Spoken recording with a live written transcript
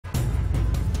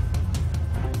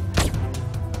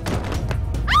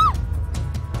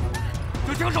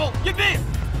枪手隐蔽。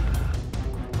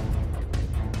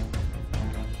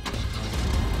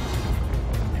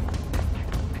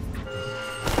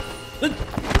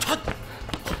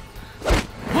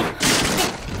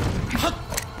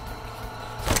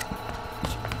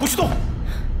不许动！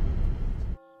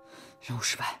任务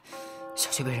失败，小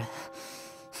谢被人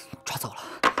抓走了。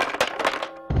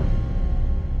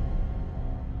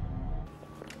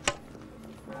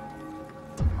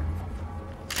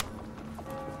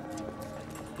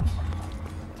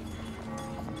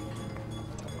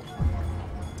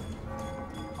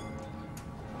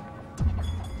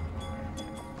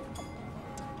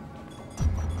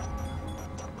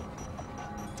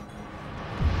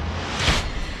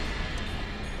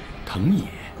藤野，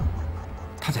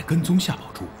他在跟踪夏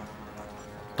宝珠，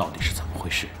到底是怎么回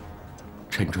事？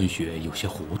陈春雪有些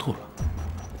糊涂了。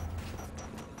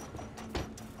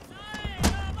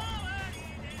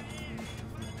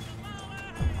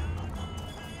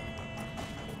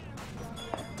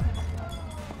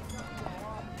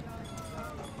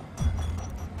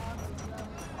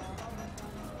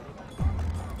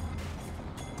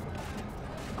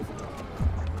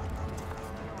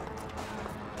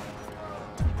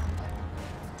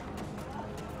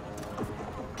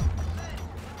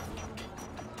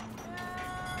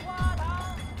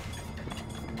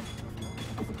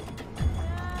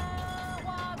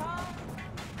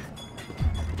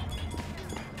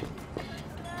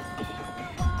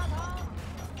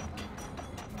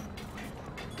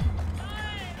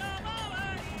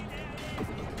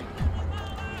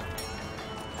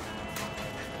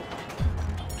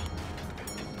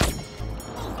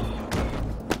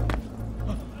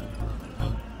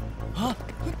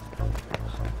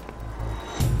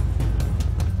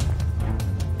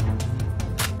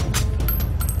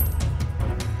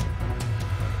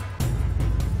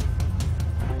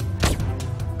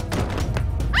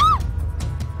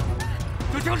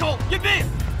枪手隐蔽。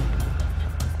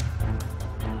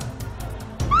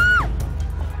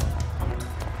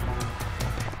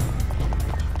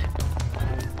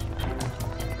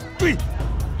追！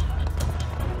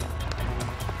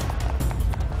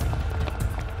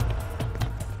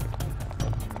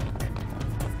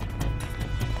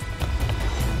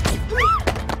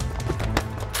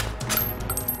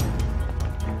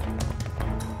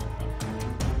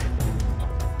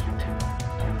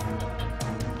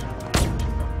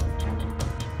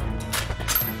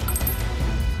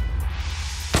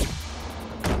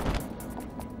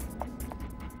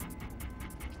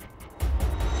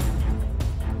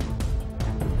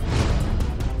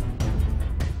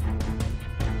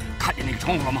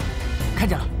窗户了吗？看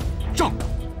见了，上！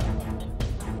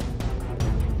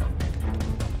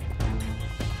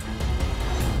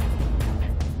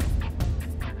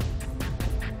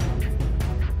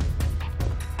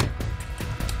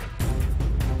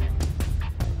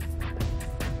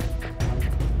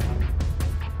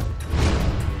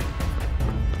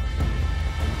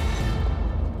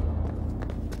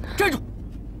站住！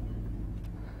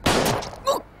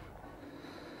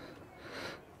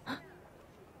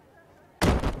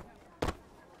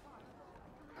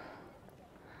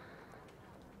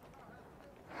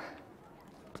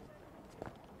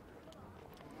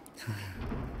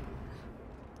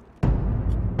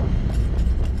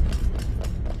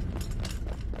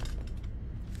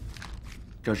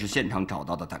这是现场找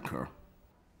到的弹壳，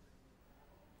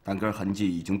弹壳痕迹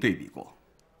已经对比过，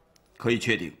可以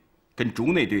确定跟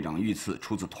竹内队长遇刺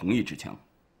出自同一支枪。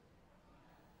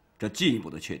这进一步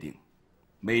的确定，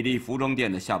美丽服装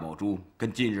店的夏宝珠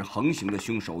跟近日横行的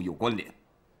凶手有关联。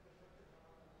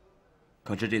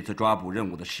可是这次抓捕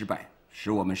任务的失败，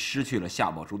使我们失去了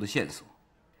夏宝珠的线索，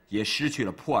也失去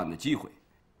了破案的机会。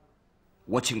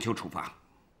我请求处罚。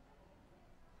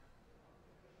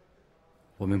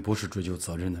我们不是追究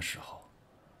责任的时候，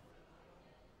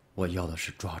我要的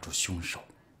是抓住凶手。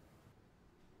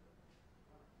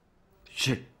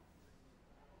是。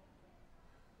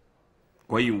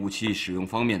关于武器使用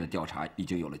方面的调查已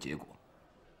经有了结果。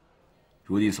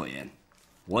如你所言，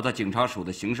我在警察署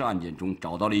的刑事案件中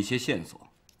找到了一些线索。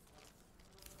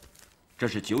这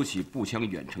是9起步枪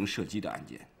远程射击的案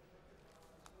件。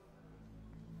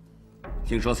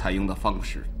听说采用的方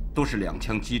式都是2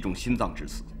枪击中心脏致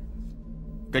死，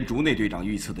跟竹内队长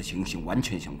遇刺的情形完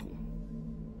全相同。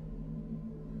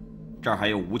这儿还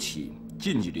有5起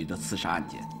近距离的刺杀案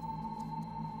件，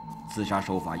自杀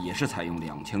手法也是采用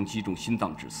2枪击中心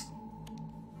脏致死，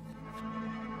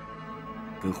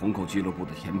跟虹口俱乐部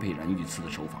的田佩然遇刺的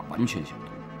手法完全相同。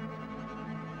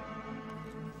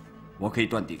我可以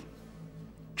断定，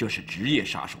这是职业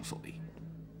杀手所为。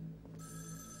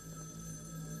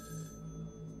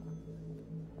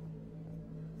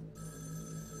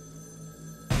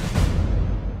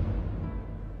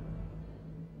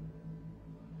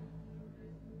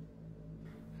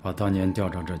把当年调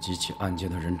查这几起案件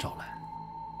的人找来，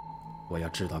我要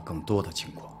知道更多的情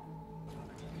况。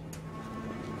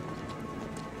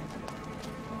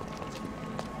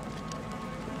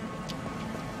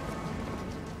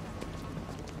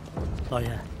老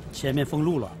爷，前面封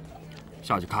路了，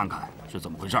下去看看是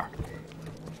怎么回事。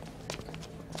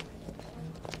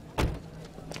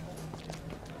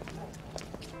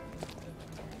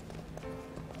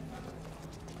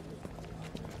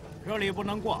这里不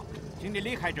能过，请你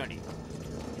离开这里。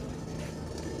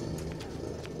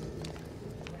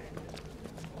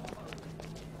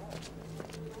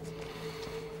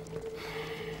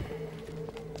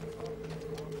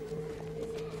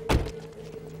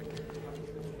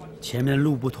前面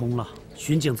路不通了，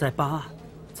巡警在办案，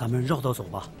咱们绕道走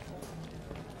吧。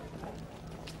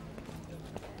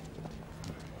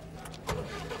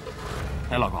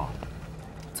哎，老高，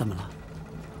怎么了？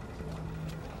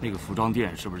那个服装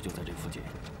店是不是就在这附近？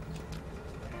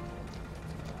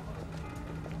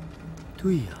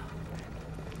对呀，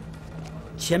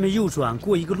前面右转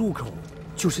过一个路口，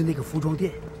就是那个服装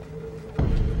店。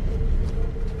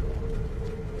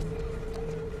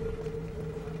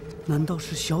难道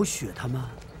是小雪他们？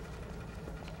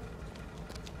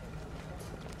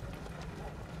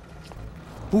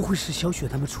不会是小雪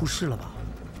他们出事了吧？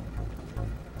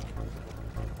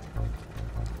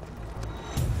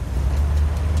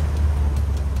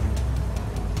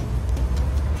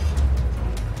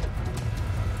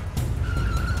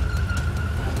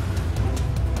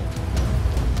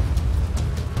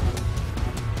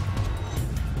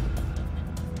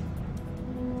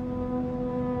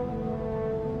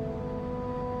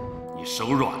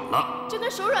手软了，这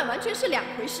跟手软完全是两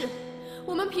回事。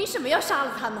我们凭什么要杀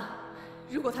了他呢？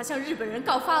如果他向日本人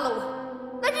告发了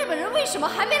我，那日本人为什么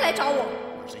还没来找我？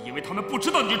那是因为他们不知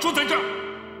道你住在这儿。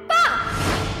爸！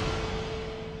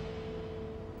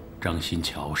张新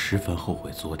桥十分后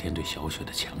悔昨天对小雪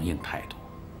的强硬态度。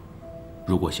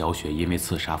如果小雪因为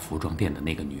刺杀服装店的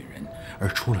那个女人而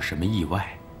出了什么意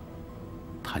外，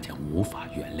他将无法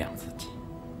原谅自己。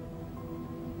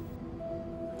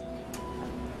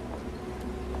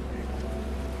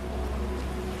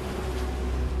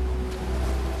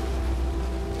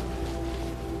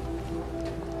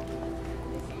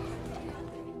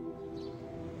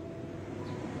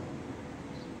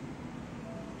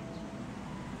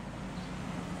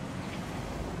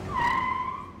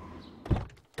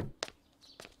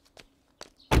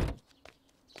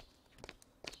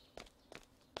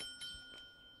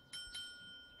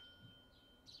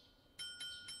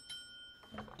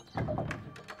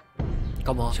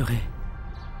高博，小黑，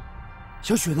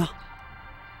小雪呢？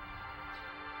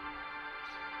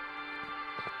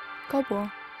高博，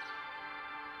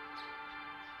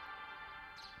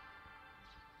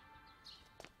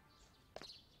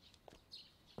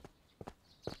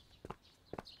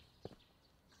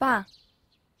爸，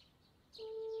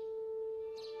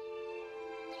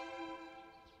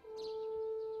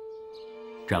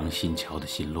张新桥的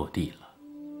心落地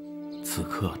了，此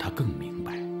刻他更明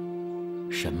白，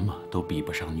什么都比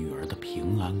不上女儿的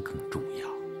平安更重要。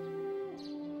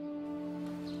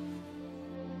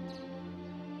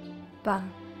爸，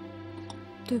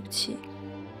对不起，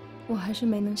我还是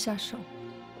没能下手。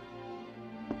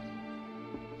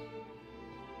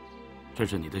这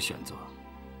是你的选择，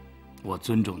我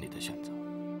尊重你的选择。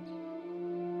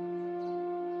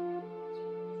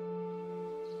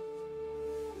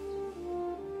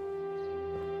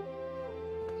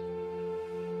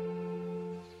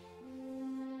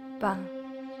爸，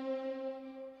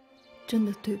真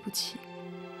的对不起。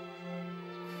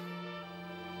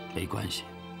没关系，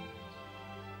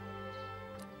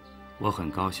我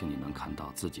很高兴你能看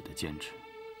到自己的坚持，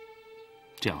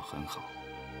这样很好，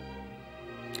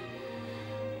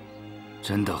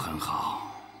真的很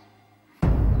好。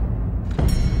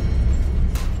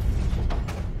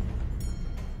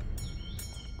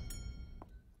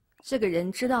这个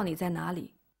人知道你在哪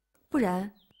里，不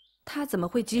然他怎么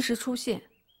会及时出现？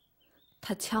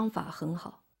他枪法很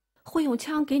好，会用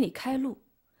枪给你开路。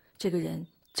这个人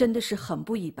真的是很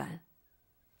不一般。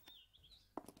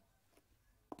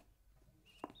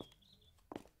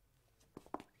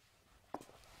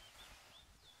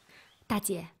大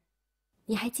姐，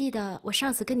你还记得我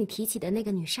上次跟你提起的那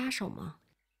个女杀手吗？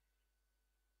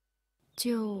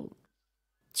就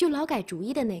老改主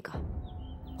意的那个，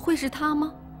会是她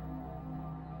吗？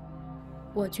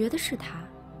我觉得是她。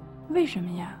为什么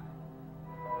呀？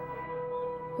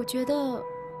我觉得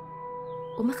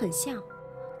我们很像，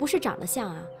不是长得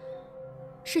像啊，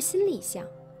是心里像。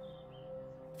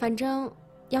反正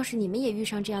要是你们也遇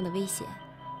上这样的危险，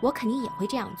我肯定也会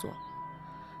这样做。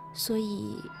所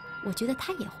以我觉得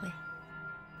他也会。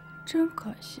真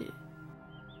可惜，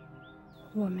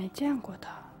我没见过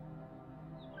他。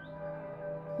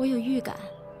我有预感，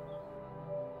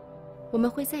我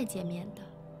们会再见面的。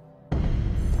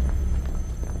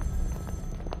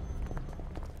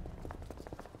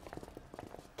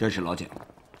这是老蒋，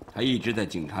他一直在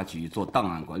警察局做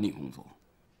档案管理工作，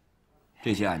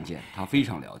这些案件他非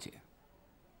常了解。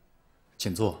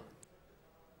请坐。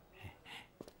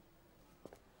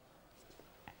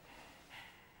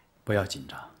不要紧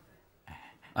张，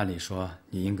按理说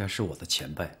你应该是我的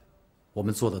前辈，我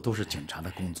们做的都是警察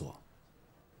的工作。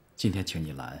今天请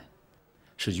你来，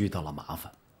是遇到了麻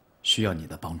烦，需要你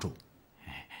的帮助。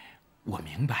我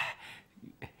明白，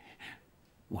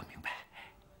我明白。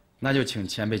那就请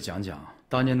前辈讲讲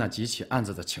当年那几起案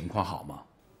子的情况好吗？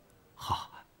好。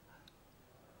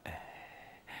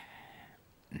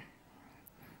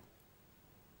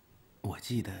我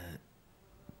记得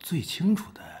最清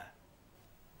楚的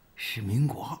是民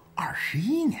国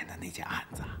21年的那件案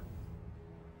子，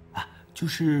就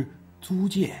是租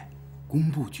界工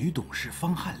部局董事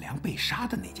方汉良被杀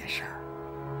的那件事儿。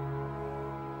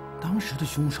当时的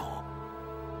凶手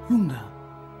用的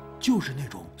就是那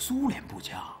种苏联步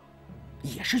枪，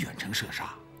也是远程射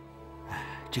杀。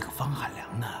这个方汉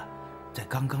良呢，在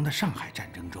刚刚的上海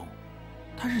战争中，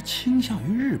他是倾向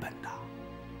于日本的。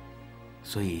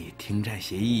所以停战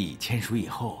协议签署以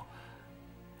后，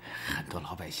很多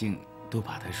老百姓都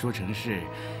把它说成是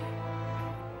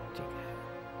这个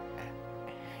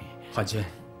汉奸。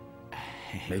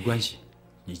没关系，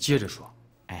你接着说。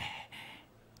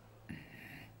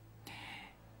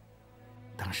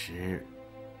当时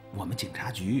我们警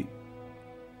察局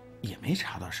也没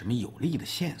查到什么有力的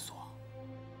线索。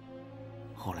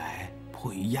后来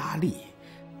迫于压力，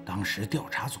当时调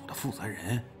查组的负责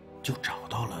人就找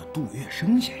到了杜月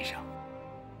笙先生，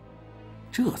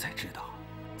这才知道，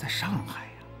在上海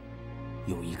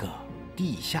有一个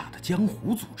地下的江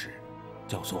湖组织，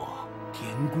叫做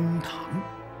天公堂。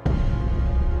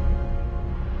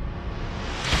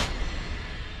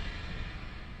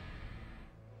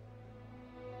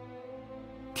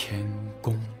天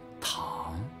公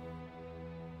堂，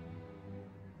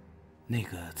那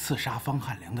个刺杀方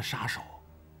汉良的杀手，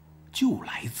就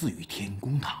来自于天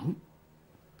公堂。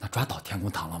那抓到天公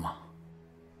堂了吗？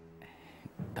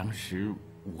当时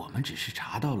我们只是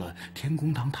查到了天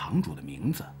公堂堂主的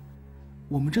名字，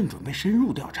我们正准备深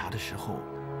入调查的时候，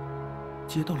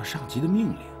接到了上级的命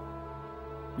令，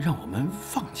让我们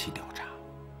放弃调查。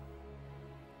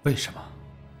为什么？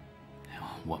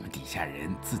我们底下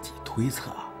人自己推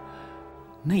测，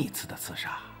那次的刺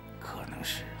杀可能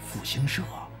是复兴社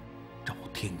找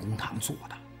天公堂做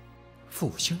的。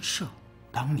复兴社？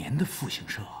当年的复兴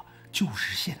社就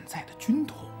是现在的军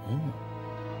统。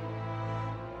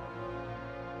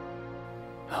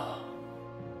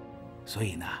所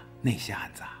以呢，那些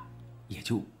案子也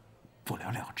就不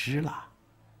了了之了。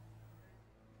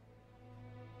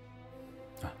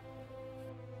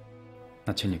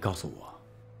那请你告诉我，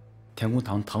天公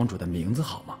堂堂主的名字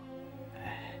好吗？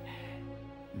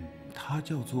他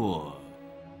叫做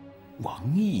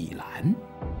王一兰。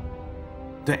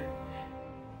对，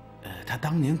他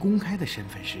当年公开的身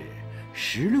份是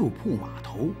16铺码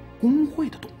头工会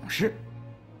的董事。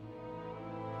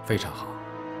非常好。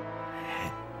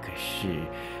可是，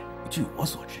据我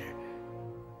所知，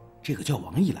这个叫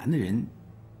王一兰的人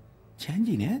前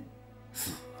几年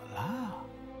死了。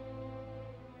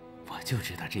我就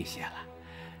知道这些了，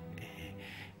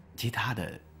其他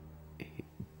的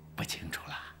不清楚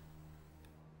了。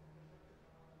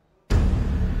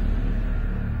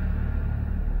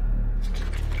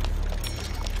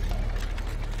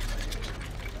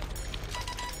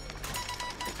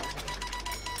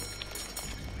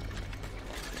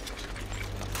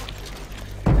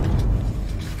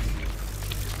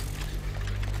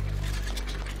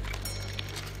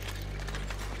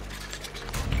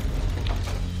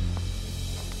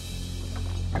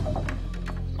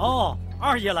哦，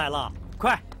二爷来了，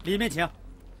快里面请。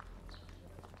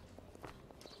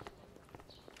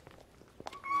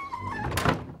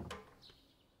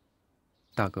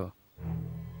大哥，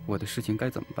我的事情该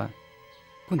怎么办？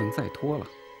不能再拖了。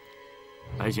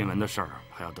白新文的事儿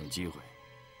还要等机会，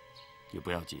你不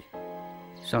要急。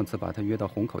上次把他约到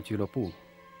虹口俱乐部，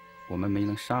我们没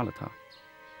能杀了他，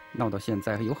闹到现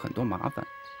在还有很多麻烦。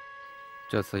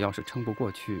这次要是撑不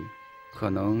过去，可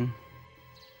能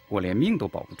我连命都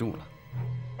保不住了。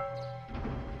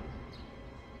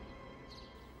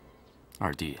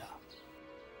二弟啊，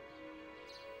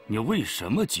你为什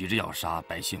么急着要杀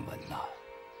白新文呢？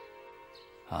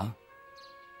啊？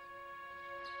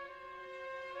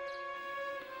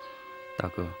大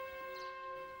哥，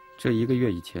这1个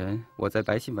月以前，我在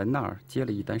白新闻那儿接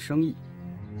了一单生意，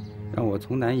让我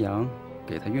从南洋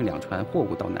给他运2船货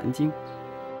物到南京。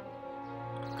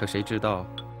可谁知道，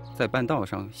在半道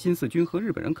上，新四军和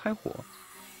日本人开火，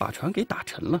把船给打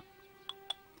沉了。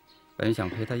本想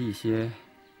赔他一些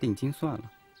定金算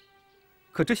了，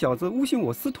可这小子诬陷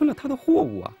我私吞了他的货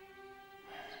物啊，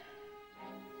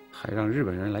还让日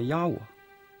本人来压我，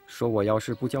说我要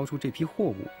是不交出这批货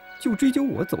物，就追究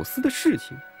我走私的事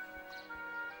情。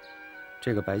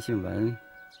这个白信文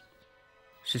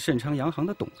是盛昌洋行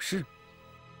的董事，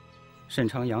盛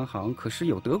昌洋行可是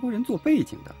有德国人做背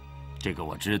景的。这个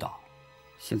我知道。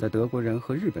现在德国人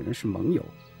和日本人是盟友，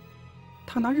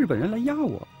他拿日本人来压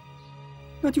我，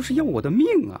那就是要我的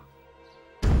命啊！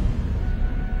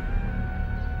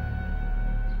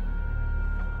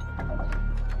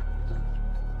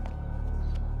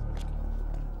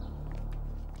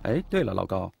哎，对了，老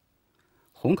高，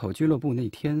虹口俱乐部那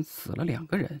天死了2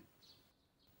个人，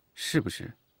是不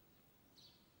是？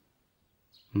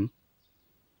嗯？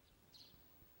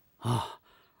啊，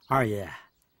二爷，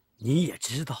你也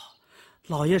知道，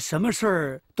老爷什么事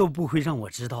儿都不会让我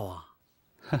知道啊。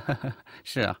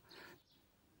是啊，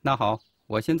那好，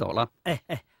我先走了。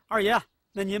哎，二爷，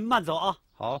那您慢走啊。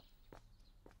好。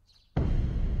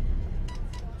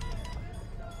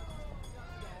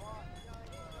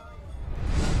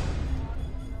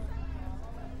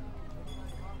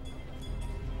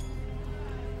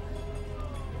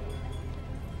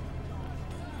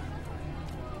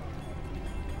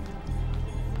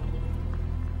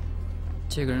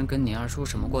这个人跟你二叔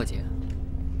什么过节？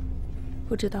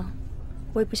不知道，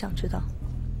我也不想知道。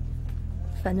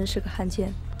反正是个汉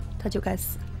奸，他就该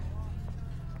死。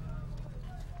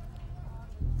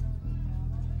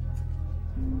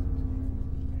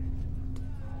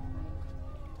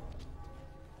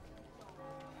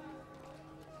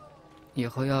以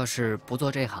后要是不做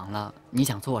这行了，你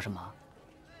想做什么？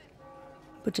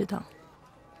不知道，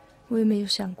我也没有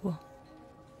想过。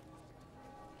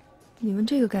你问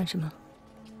这个干什么？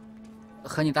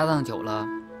和你搭档久了，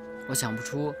我想不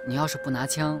出你要是不拿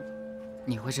枪，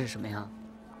你会是什么样？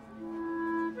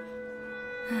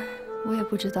唉，我也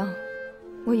不知道，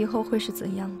我以后会是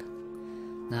怎样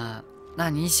的。那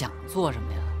你想做什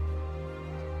么呀？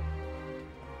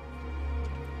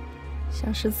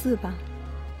想识字吧。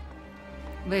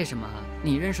为什么？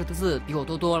你认识的字比我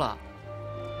多多了。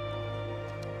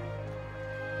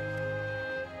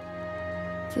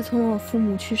自从我父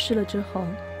母去世了之后，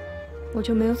我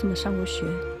就没有怎么上过学。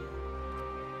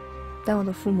但我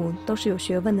的父母都是有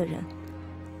学问的人，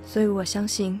所以我相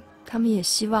信他们也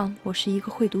希望我是一个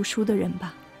会读书的人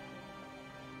吧。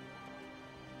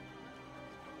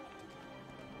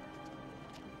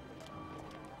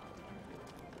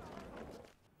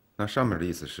那上面的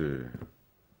意思是，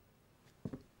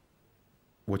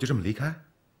我就这么离开？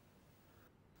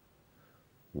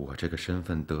我这个身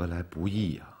份得来不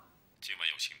易呀。今晚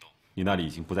有行动，你那里已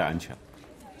经不再安全了，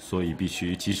所以必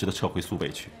须及时的撤回苏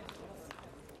北去。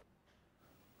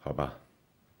好吧，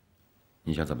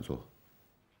你想怎么做？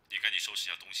你赶紧收拾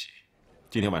一下东西。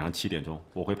今天晚上7点钟，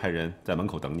我会派人在门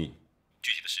口等你。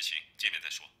具体的事情见面再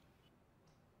说。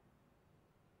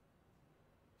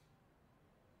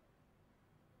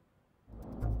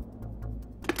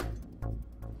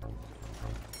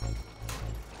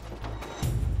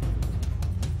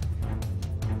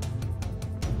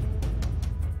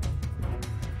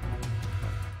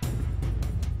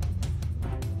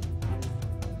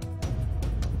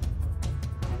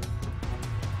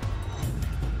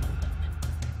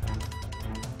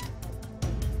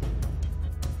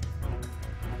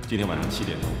今天晚上7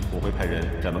点钟，我会派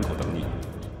人在门口等你。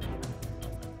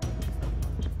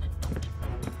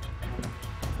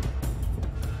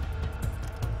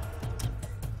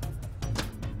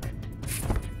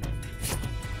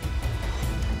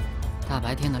大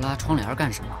白天的拉窗帘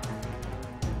干什么？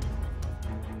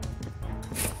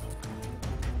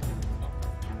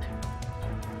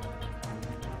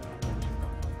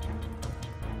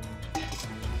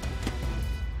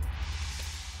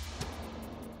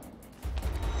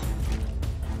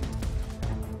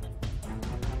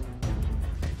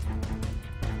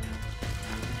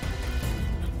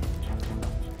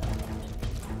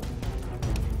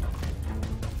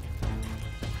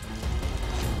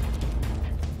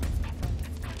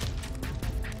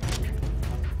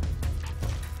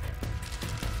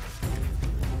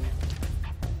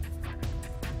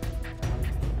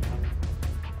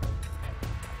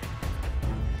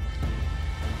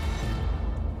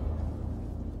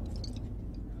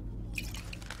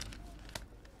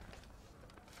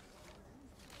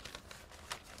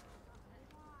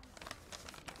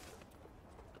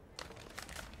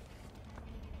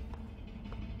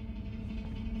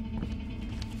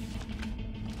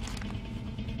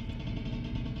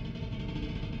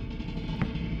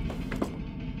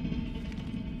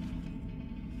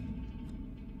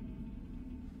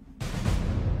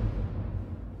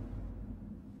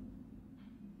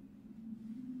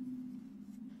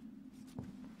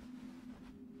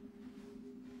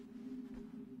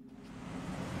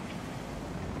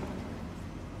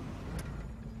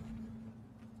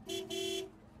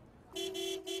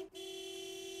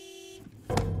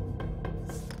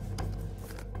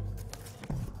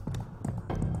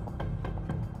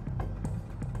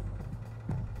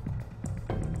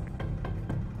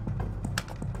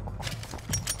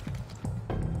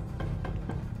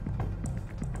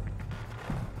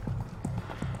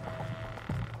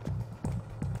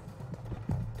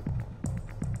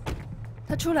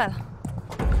他出来了，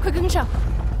快跟上！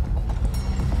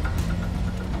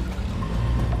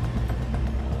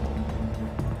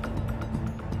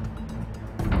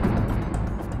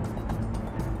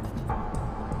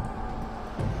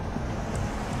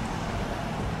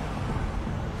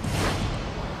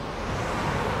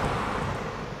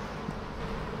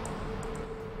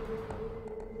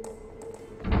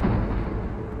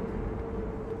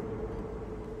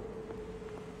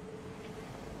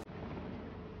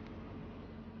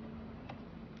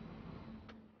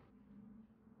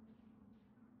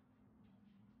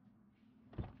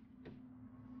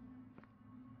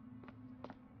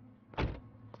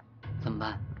怎么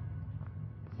办？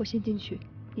我先进去，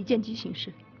你见机行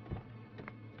事。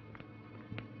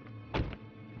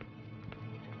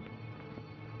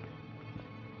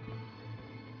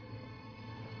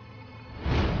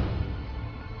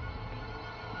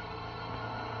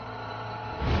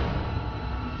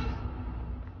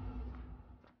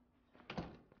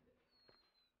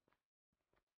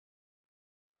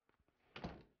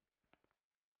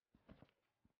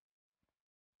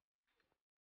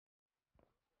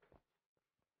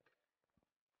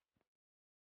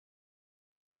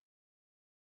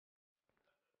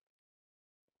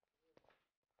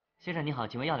先生你好，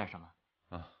请问要点什么？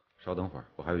啊，稍等会儿，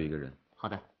我还有一个人。好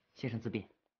的，先生自便。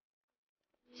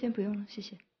先不用了，谢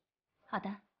谢。好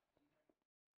的。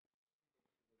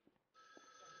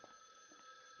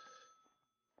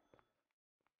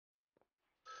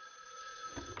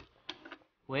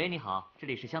喂，你好，这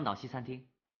里是香岛西餐厅。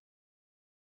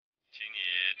请你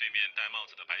对面戴帽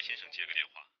子的白先生接个电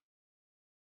话。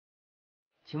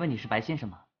请问你是白先生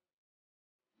吗？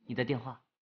你的电话？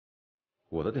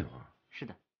我的电话？是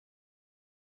的。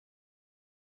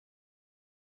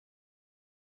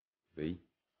喂，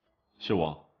是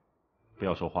我。不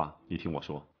要说话，你听我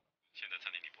说。现在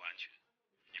餐厅里不安全，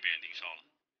你被人盯梢了。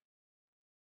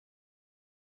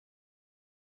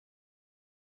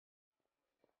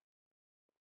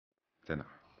在哪儿？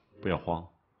不要慌，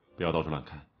不要到处乱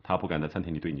看，他不敢在餐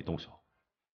厅里对你动手。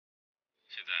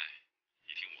现在，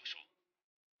你听我说，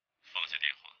放下电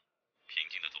话，平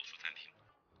静地走出餐厅，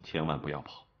千万不要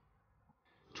跑。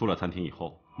出了餐厅以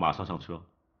后，马上上车，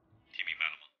听明白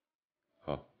了吗？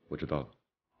好，我知道了。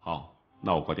好，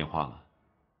那我挂电话了。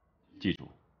记住，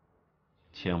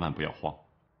千万不要慌。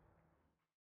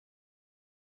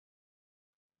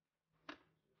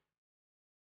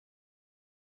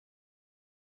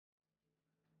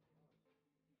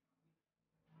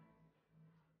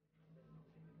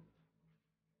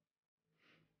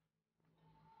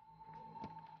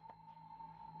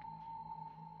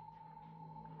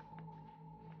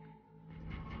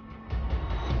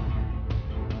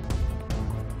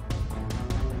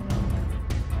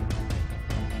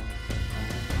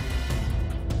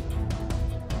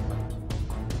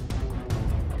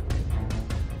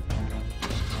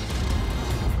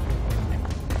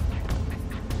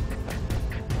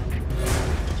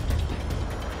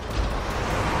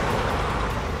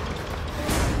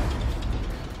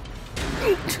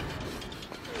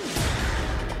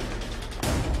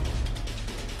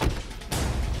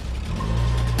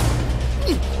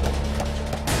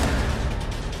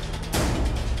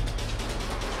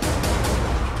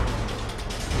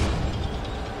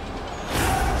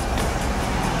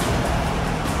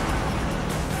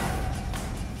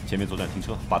前面左转停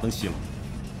车，把灯熄了。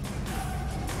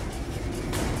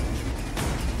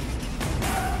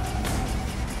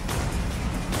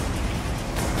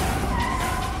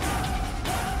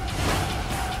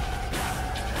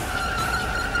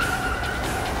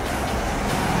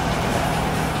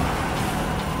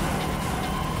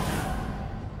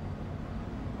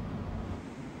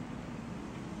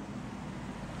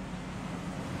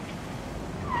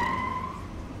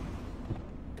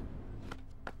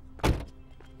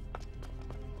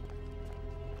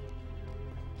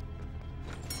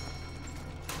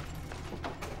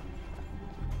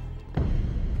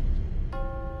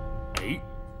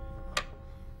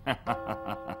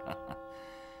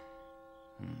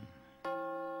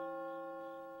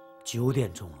9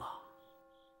点钟了，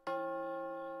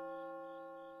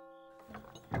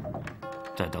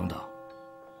再等等。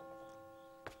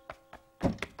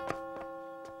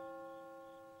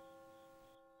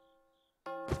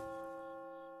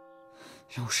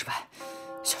任务失败，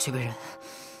小雪被人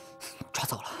抓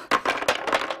走了。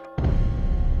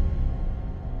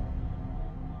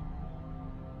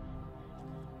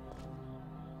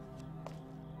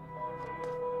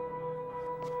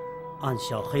按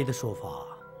小黑的说法，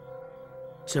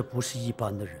这不是一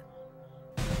般的人。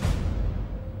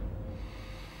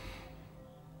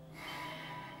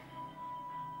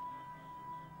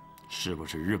是不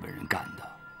是日本人干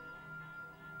的？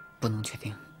不能确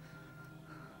定。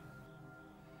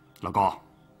老高，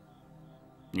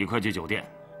你快去酒店，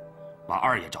把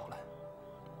二爷找来，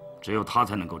只有他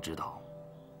才能够知道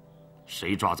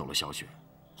谁抓走了小雪。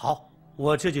好，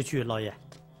我这就去，老爷。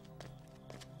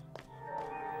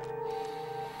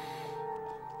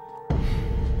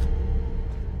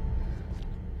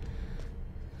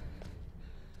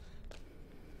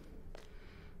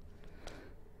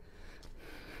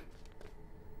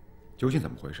究竟怎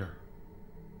么回事？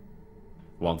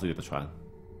王子里的船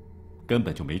根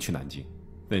本就没去南京，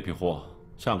那批货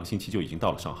上个星期就已经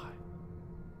到了上海。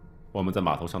我们在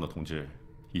码头上的同志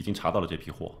已经查到了这批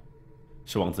货，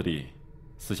是王自力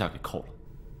私下给扣了。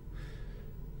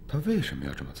他为什么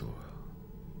要这么做啊？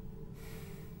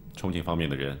重庆方面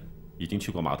的人已经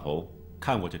去过码头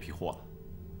看过这批货了。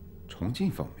重庆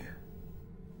方面？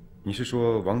你是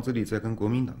说王自力在跟国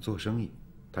民党做生意？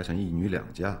他想一女两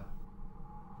嫁？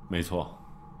没错，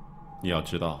你要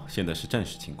知道现在是战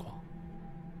时情况，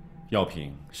药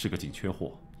品是个紧缺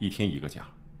货，一天一个价。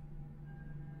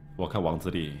我看王自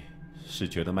力是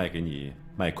觉得卖给你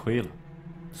卖亏了，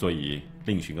所以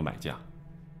另寻个买家。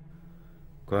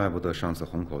怪不得上次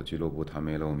虹口俱乐部他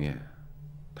没露面，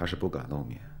他是不敢露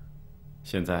面。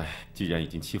现在既然已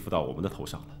经欺负到我们的头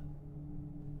上了，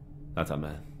那咱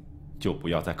们就不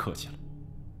要再客气了。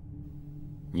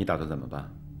你打算怎么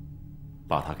办？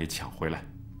把他给抢回来。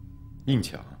硬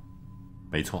抢？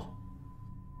没错。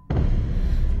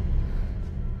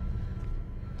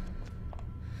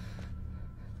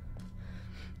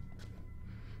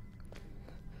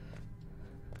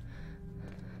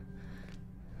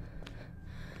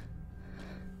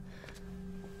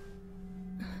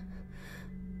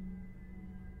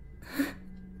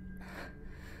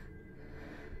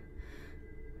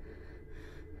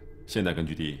现在根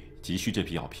据地急需这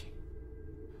批药品，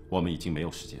我们已经没有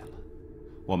时间了。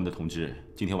我们的同志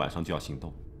今天晚上就要行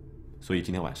动，所以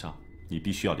今天晚上你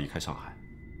必须要离开上海。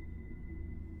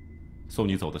送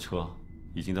你走的车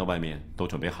已经在外面都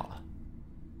准备好了。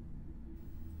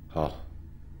好，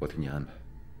我替你安排。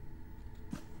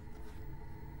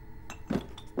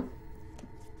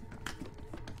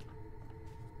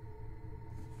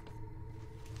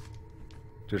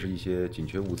这是一些紧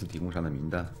缺物资提供商的名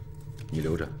单，你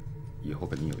留着，以后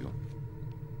肯定有用。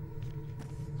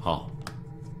好。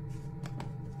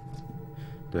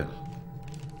对了，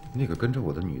那个跟着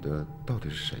我的女的到底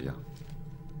是谁呀？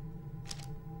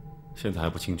现在还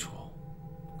不清楚，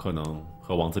可能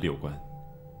和王自力有关。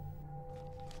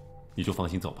你就放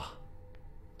心走吧，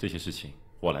这些事情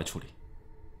我来处理。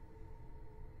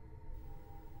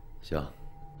行。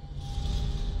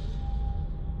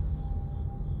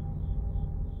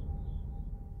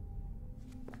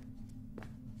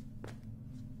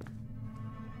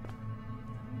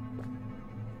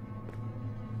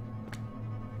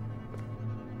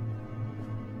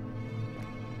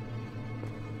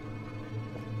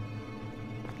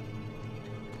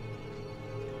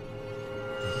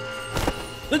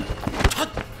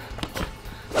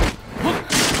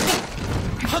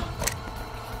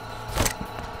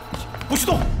不许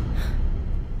动！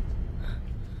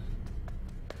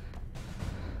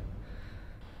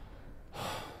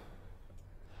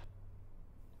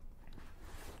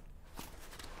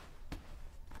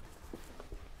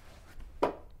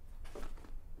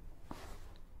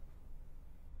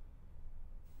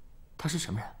他是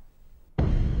什么人？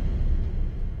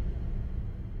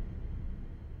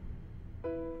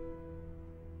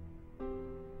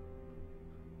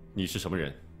你是什么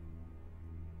人？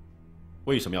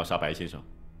为什么要杀白先生？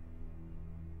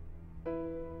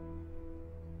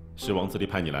是王自力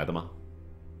派你来的吗？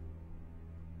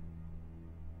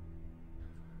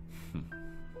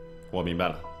我明白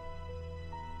了，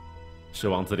是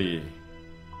王自力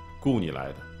雇你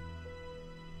来的。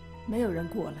没有人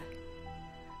雇我来。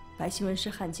白新文是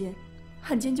汉奸，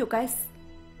汉奸就该死。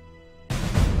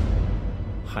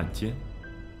汉奸？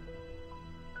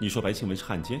你说白庆文是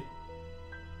汉奸？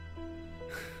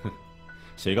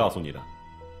谁告诉你的？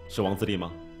是王自力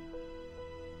吗？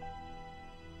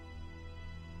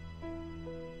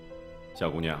小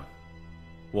姑娘，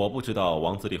我不知道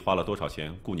王自力花了多少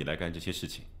钱雇你来干这些事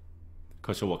情，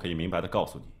可是我可以明白地告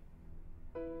诉你，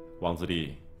王自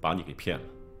力把你给骗了。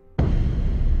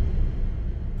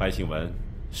白庆文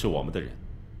是我们的人，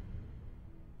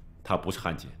他不是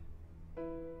汉奸。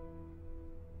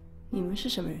你们是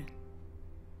什么人？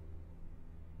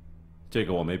这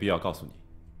个我没必要告诉你。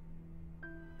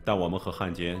但我们和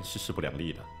汉奸是势不两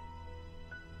立的。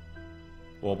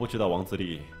我不知道王自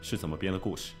力是怎么编的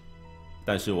故事，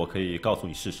但是我可以告诉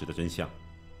你事实的真相。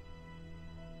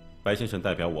白先生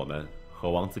代表我们和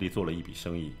王自力做了一笔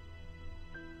生意，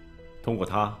通过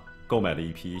他购买了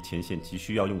一批前线急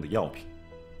需要用的药品。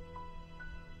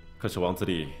可是王自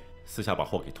力私下把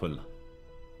货给吞了，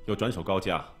又转手高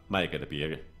价卖给了别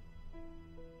人。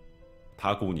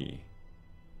他估你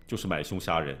就是买凶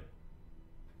杀人，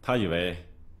他以为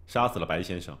杀死了白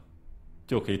先生，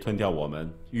就可以吞掉我们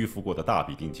预付过的大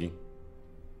笔定金。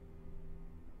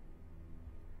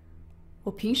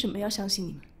我凭什么要相信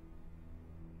你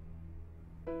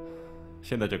们？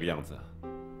现在这个样子，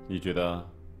你觉得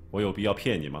我有必要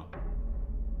骗你吗？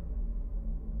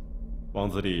王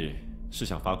自力是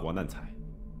想发国难财，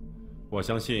我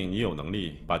相信你有能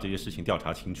力把这些事情调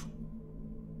查清楚。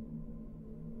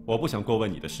我不想过问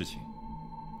你的事情，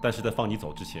但是在放你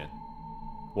走之前，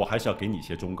我还是要给你一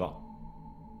些忠告。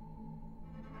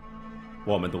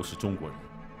我们都是中国人，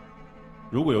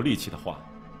如果有力气的话，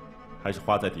还是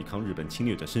花在抵抗日本侵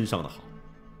略者身上的好。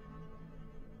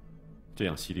这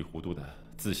样稀里糊涂的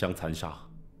自相残杀，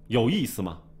有意思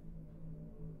吗？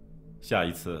下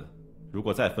一次如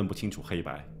果再分不清楚黑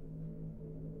白，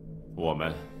我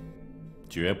们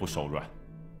绝不手软。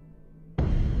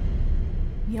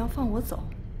你要放我走？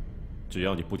只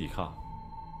要你不抵抗，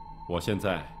我现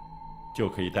在就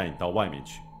可以带你到外面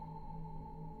去。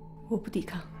我不抵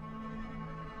抗。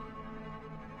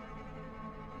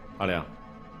阿良，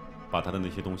把他的那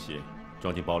些东西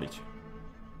装进包里去。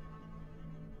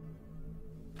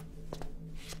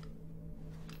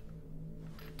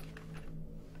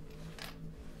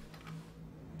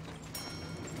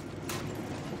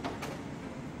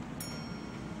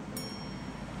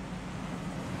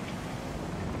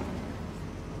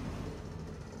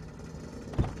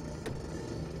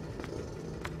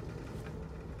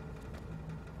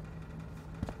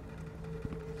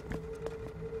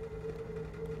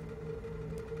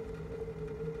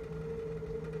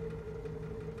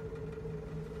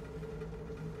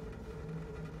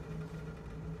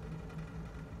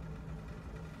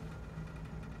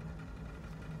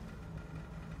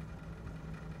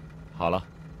好了，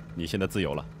你现在自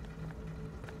由了。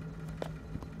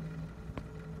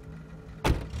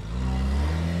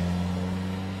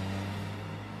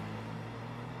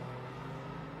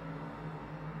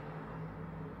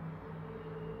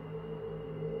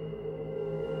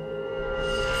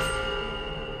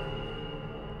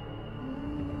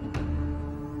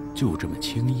就这么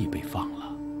轻易被放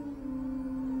了。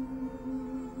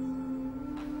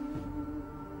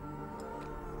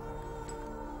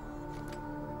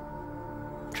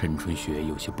陈春雪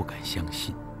有些不敢相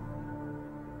信。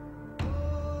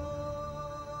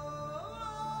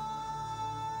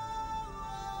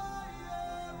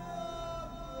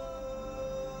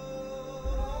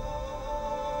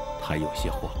他有些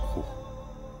恍惚，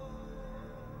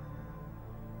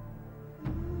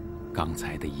刚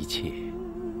才的一切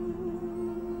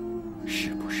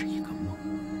是不是一个梦？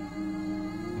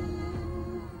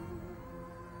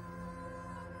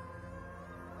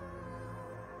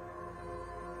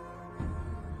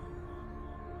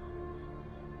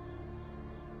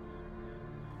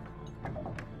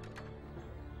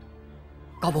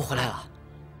高伯回来了，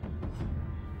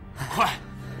快！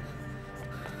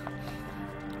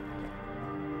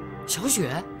小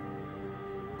雪，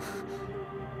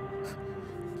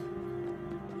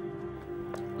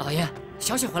老爷，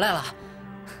小雪回来了。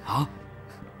啊！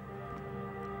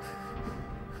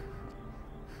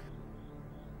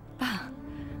爸，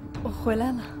我回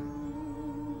来了。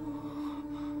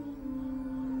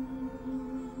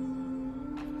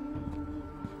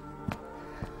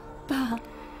爸。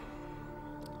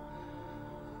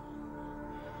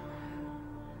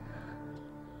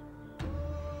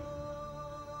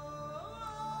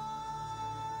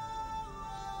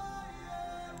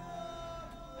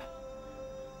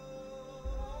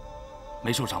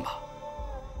没受伤吧？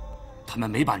他们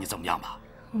没把你怎么样吧？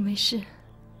我没事。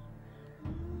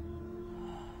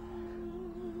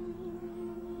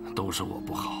都是我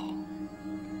不好，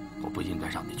我不应该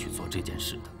让你去做这件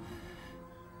事的。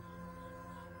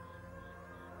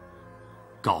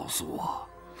告诉我，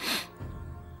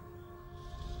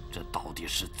这到底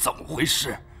是怎么回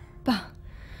事？爸，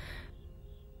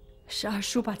是二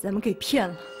叔把咱们给骗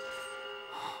了。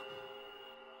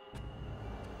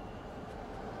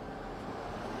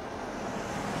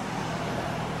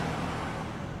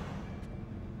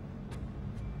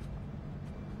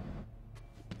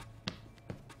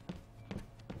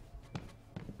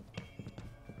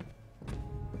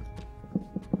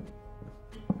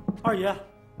二爷，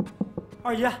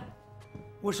二爷，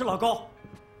我是老高，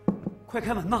快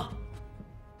开门呐！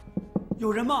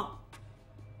有人吗？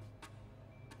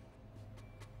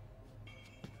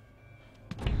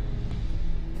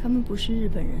他们不是日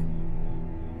本人，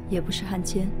也不是汉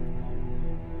奸，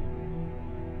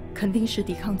肯定是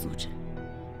抵抗组织，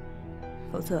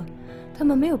否则他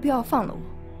们没有必要放了我。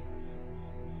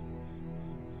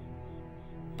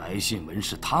白信文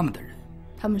是他们的人，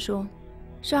他们说，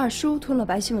是二叔吞了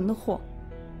白信文的货，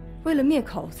为了灭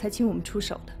口才请我们出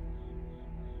手的。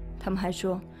他们还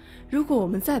说，如果我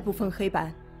们再不分黑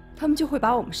白，他们就会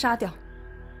把我们杀掉。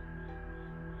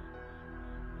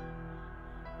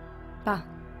爸，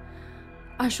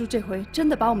二叔这回真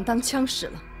的把我们当枪使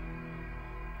了。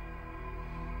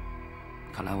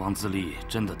看来王自立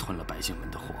真的吞了白信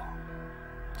文的货，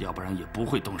要不然也不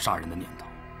会动杀人的念头。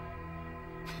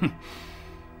哼。